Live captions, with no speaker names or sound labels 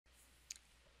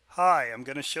Hi, I'm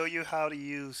going to show you how to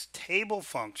use table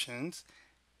functions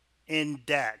in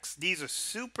DAX. These are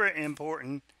super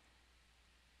important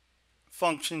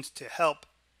functions to help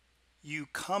you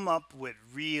come up with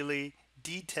really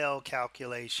detailed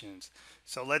calculations.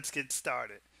 So let's get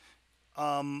started.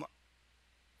 Um,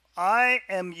 I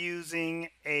am using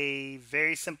a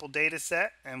very simple data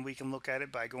set, and we can look at it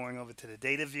by going over to the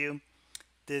data view.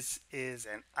 This is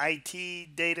an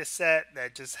IT data set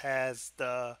that just has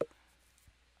the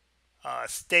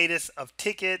status of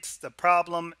tickets, the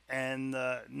problem, and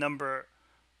the number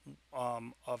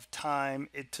of time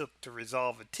it took to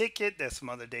resolve a ticket. There's some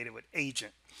other data with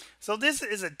agent. So this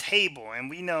is a table, and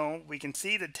we can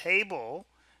see the table.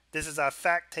 This is our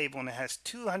fact table, and it has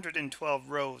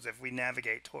 212 rows if we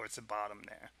navigate towards the bottom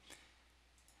there.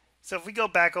 So if we go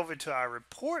back over to our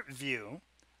report view,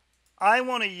 I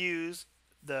want to use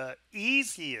the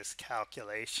easiest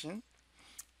calculation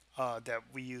that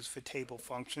we use for table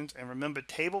functions. And remember,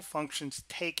 table functions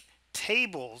take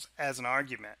tables as an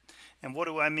argument. And what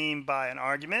do I mean by an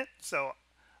argument? So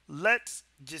let's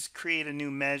just create a new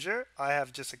measure. I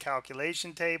have just a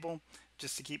calculation table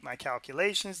just to keep my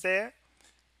calculations there.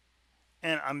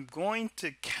 And I'm going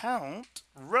to count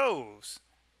rows.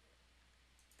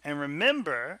 And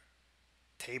remember,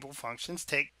 table functions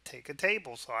take a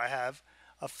table. So I have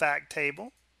a fact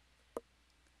table.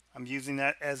 I'm using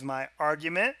that as my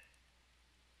argument.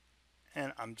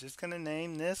 And I'm just going to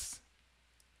name this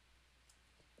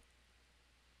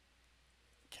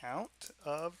count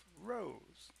of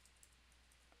rows.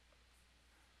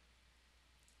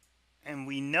 And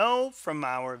we know from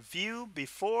our view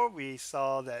before, we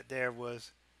saw that there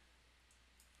was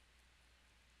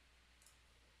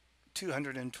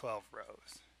 212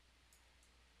 rows.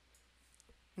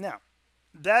 Now,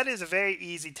 that is a very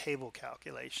easy table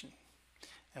calculation.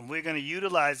 And we're going to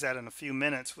utilize that in a few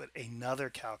minutes with another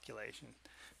calculation.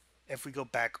 If we go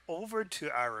back over to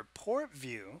our report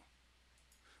view,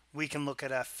 we can look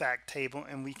at our fact table,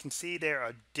 and we can see there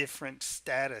are different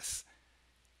status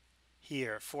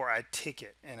here for our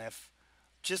ticket. And if,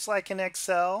 just like in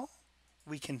Excel,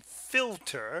 we can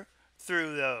filter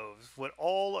through those with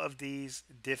all of these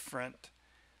different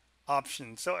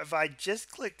options. So if I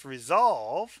just clicked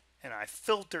resolve and I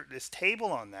filtered this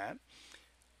table on that,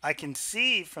 I can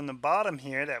see from the bottom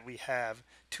here that we have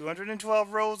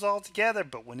 212 rows altogether,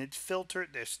 but when it's filtered,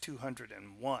 there's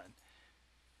 201.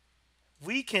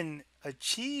 We can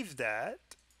achieve that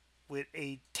with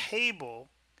a table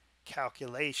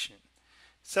calculation.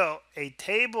 So a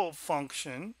table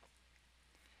function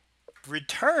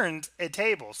returns a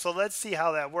table. So let's see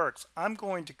how that works. I'm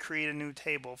going to create a new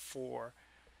table for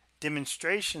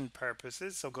demonstration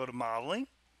purposes. So go to modeling,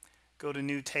 go to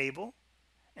new table,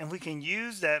 and we can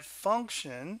use that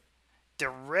function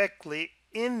directly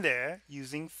in there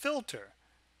using filter.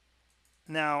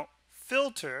 Now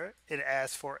filter, it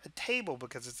asks for a table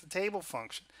because it's a table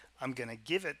function. I'm going to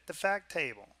give it the fact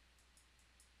table.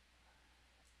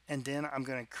 And then I'm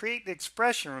going to create the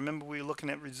expression. Remember, we were looking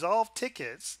at resolved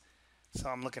tickets. So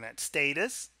I'm looking at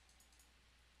status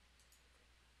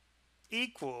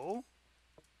equal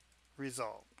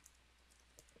result.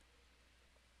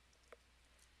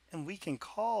 And we can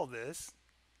call this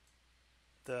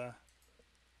the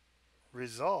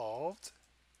resolved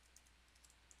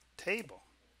table.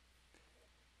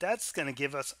 That's going to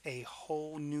give us a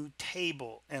whole new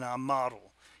table in our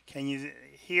model.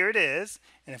 Here it is.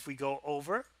 And if we go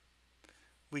over,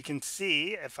 we can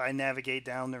see if I navigate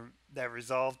down that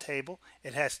resolve table,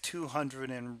 it has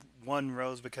 201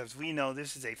 rows because we know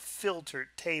this is a filtered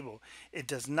table. It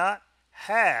does not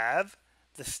have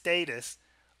the status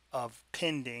of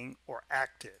pending or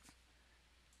active.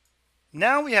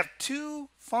 Now we have two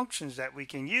functions that we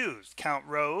can use, count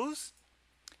rows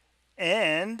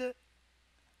and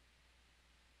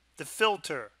the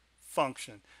filter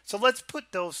function. So let's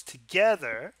put those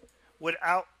together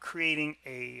without creating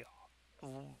a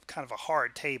kind of a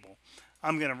hard table.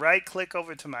 I'm going to right click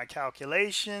over to my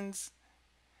calculations,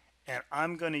 and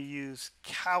I'm going to use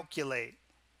calculate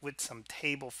with some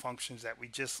table functions that we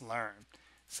just learned.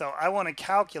 So I want to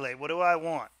calculate. What do I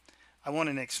want? I want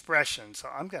an expression. So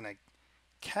I'm going to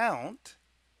count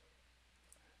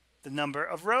the number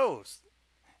of rows.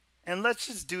 And let's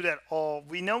just do that all.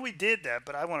 We know we did that,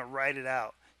 but I want to write it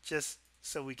out just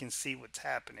so we can see what's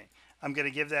happening. I'm going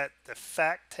to give that the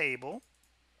fact table.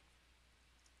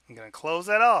 I'm going to close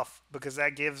that off because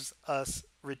that gives us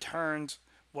returns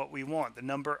what we want, the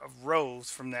number of rows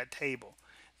from that table.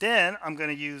 Then I'm going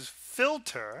to use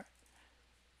filter,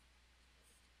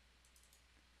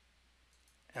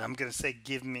 and I'm going to say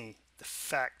give me the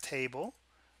fact table.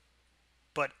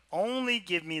 but only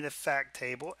give me the fact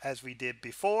table as we did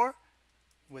before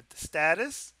with the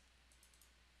status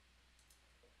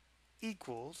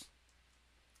equals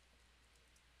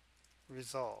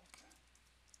resolved.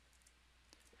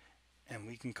 And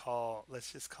we can call,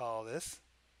 let's just call this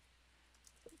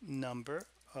number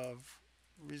of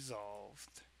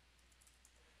resolved.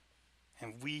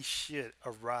 And we should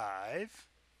arrive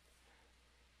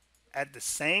at the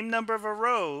same number of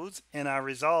rows in our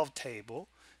resolved table.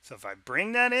 So if I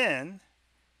bring that in,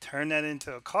 turn that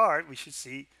into a card, we should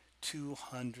see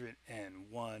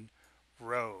 201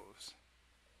 rows.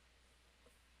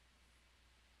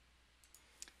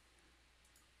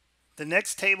 The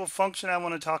next table function I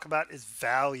want to talk about is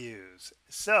values.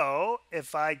 So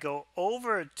if I go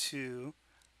over to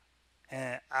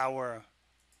our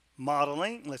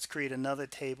modeling, let's create another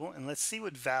table and let's see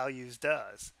what values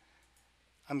does.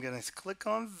 I'm going to click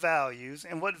on values,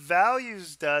 and what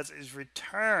values does is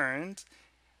returns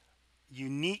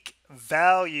unique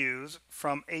values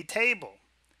from a table.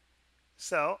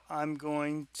 So I'm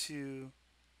going to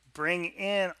bring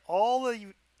in all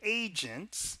the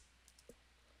agents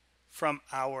from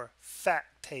our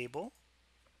fact table,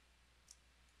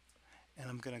 and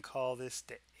I'm going to call this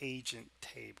the agent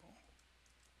table.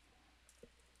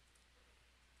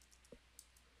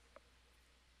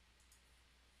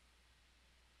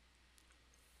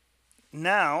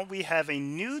 Now we have a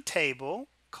new table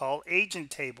called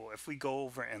agent table. If we go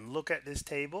over and look at this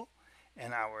table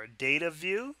and our data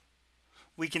view,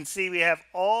 we can see we have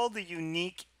all the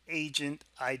unique agent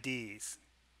IDs.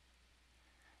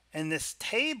 And this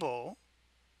table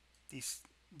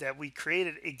that we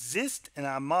created exist in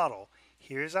our model.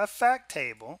 Here's our fact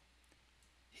table.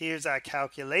 Here's our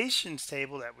calculations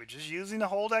table that we're just using to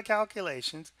hold our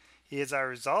calculations. Here's our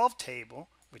resolve table,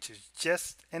 which is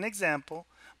just an example.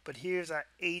 But here's our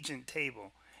agent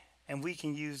table. And we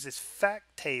can use this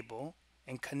fact table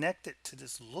and connect it to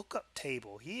this lookup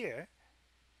table here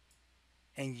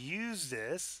and use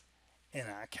this in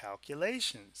our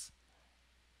calculations.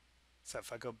 So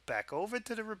if I go back over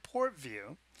to the report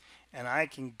view, and I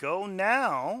can go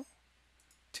now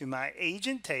to my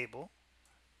agent table,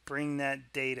 bring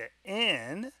that data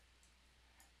in,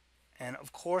 and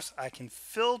of course I can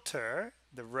filter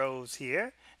the rows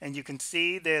here, and you can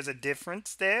see there's a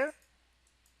difference there.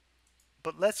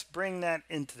 But let's bring that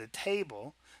into the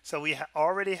table. So we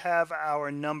already have our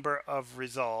number of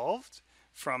resolved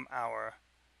from our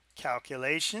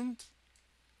calculations,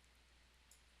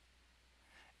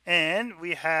 and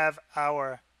we have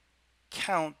our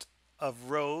count of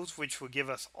rows, which will give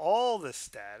us all the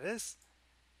status,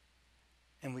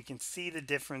 and we can see the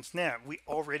difference now. We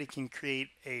already can create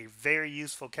a very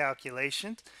useful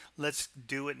calculation. Let's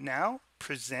do it now.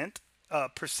 Percent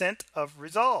of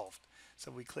resolved.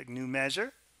 So we click new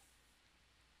measure,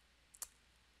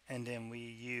 and then we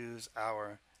use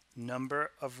our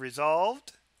number of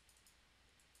resolved,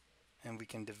 and we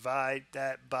can divide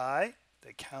that by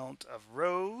the count of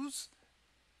rows,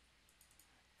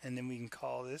 and then we can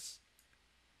call this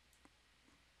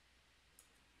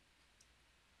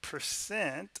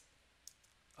percent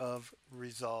of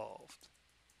resolved.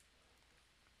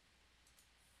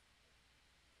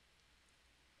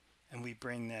 And we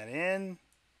bring that in,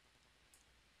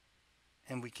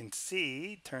 and we can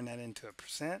see, turn that into a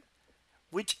percent,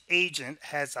 which agent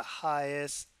has the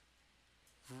highest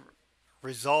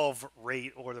resolve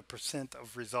rate, or the percent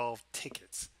of resolved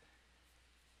tickets.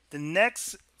 The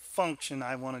next function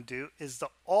I want to do is the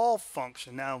all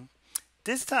function. Now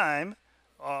this time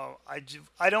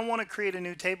I don't want to create a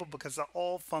new table because the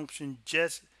all function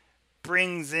just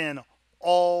brings in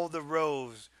all the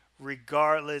rows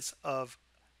regardless of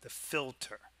the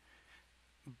filter.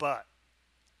 But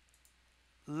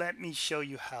let me show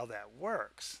you how that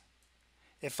works.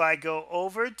 If I go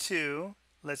over to,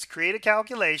 let's create a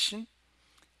calculation,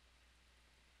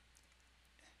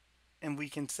 and we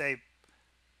can say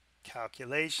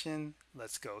calculation,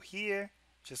 let's go here,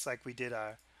 just like we did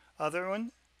our other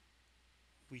one.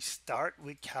 We start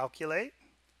with calculate.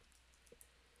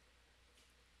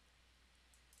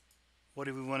 What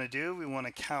do we want to do? We want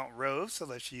to count rows, so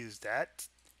let's use that.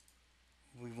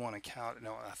 We want to count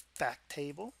a fact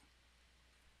table.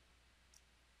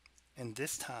 And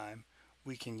this time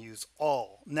we can use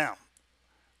all. Now,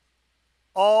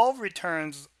 all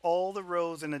returns all the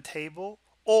rows in a table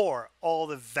or all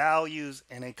the values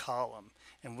in a column.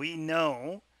 And we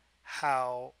know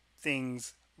how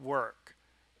things work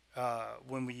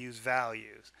when we use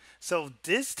values. So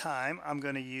this time I'm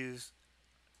going to use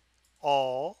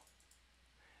all,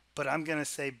 but I'm going to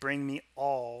say bring me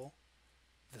all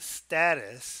the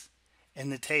status in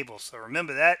the table. So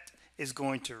remember, that is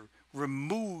going to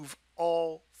remove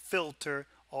all filter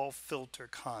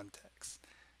context.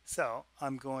 So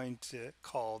I'm going to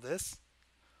call this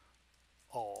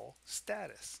all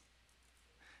status.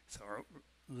 So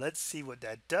let's see what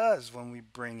that does when we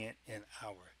bring it in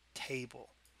our table.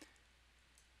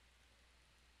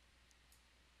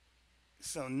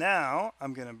 So now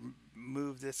I'm going to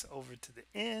move this over to the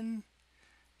end.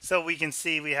 So we can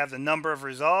see we have the number of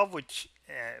resolve, which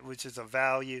is a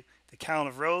value, the count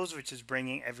of rows, which is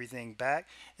bringing everything back,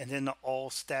 and then the all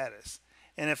status.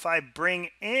 And if I bring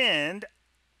in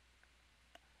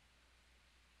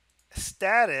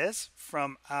status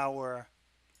from our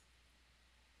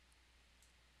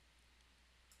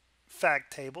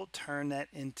fact table, turn that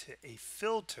into a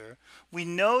filter, we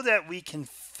know that we can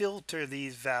filter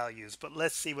these values, but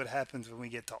let's see what happens when we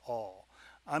get to all.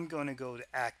 I'm going to go to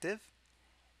active.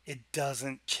 It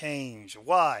doesn't change.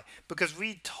 Why? Because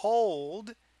we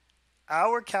told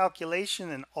our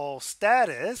calculation in all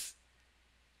status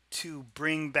to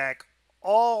bring back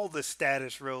all the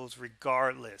status rows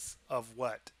regardless of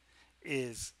what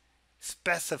is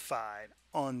specified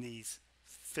on these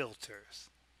filters.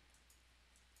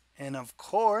 And of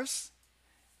course,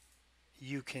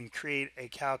 you can create a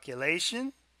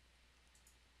calculation,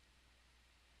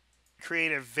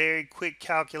 create a very quick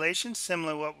calculation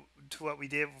similar to what we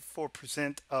did for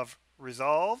percent of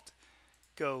resolved.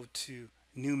 Go to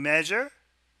new measure.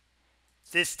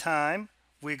 This time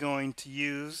we're going to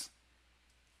use,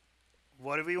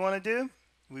 what do we want to do?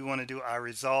 We want to do our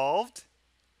resolved,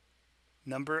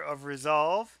 number of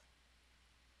resolve,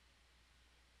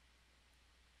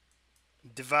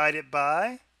 divided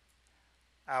by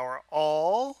our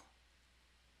all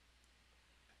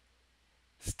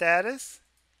status,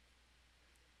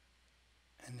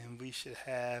 and then we should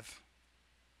have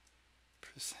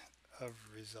percent of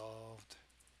resolved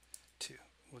 2.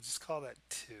 We'll just call that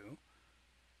 2.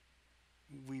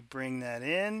 We bring that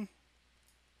in,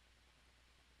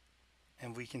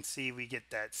 and we can see we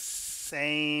get that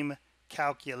same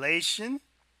calculation.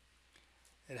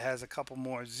 It has a couple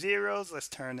more zeros. Let's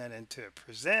turn that into a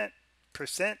percent.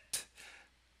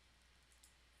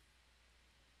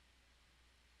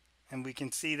 And we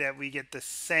can see that we get the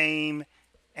same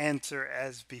answer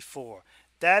as before.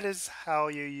 That is how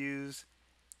you use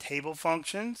table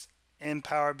functions in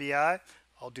Power BI.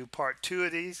 I'll do part 2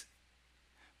 of these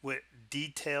with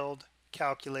detailed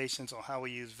calculations on how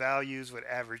we use values with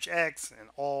average X and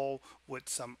all with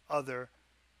some other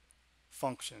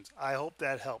functions. I hope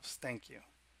that helps. Thank you.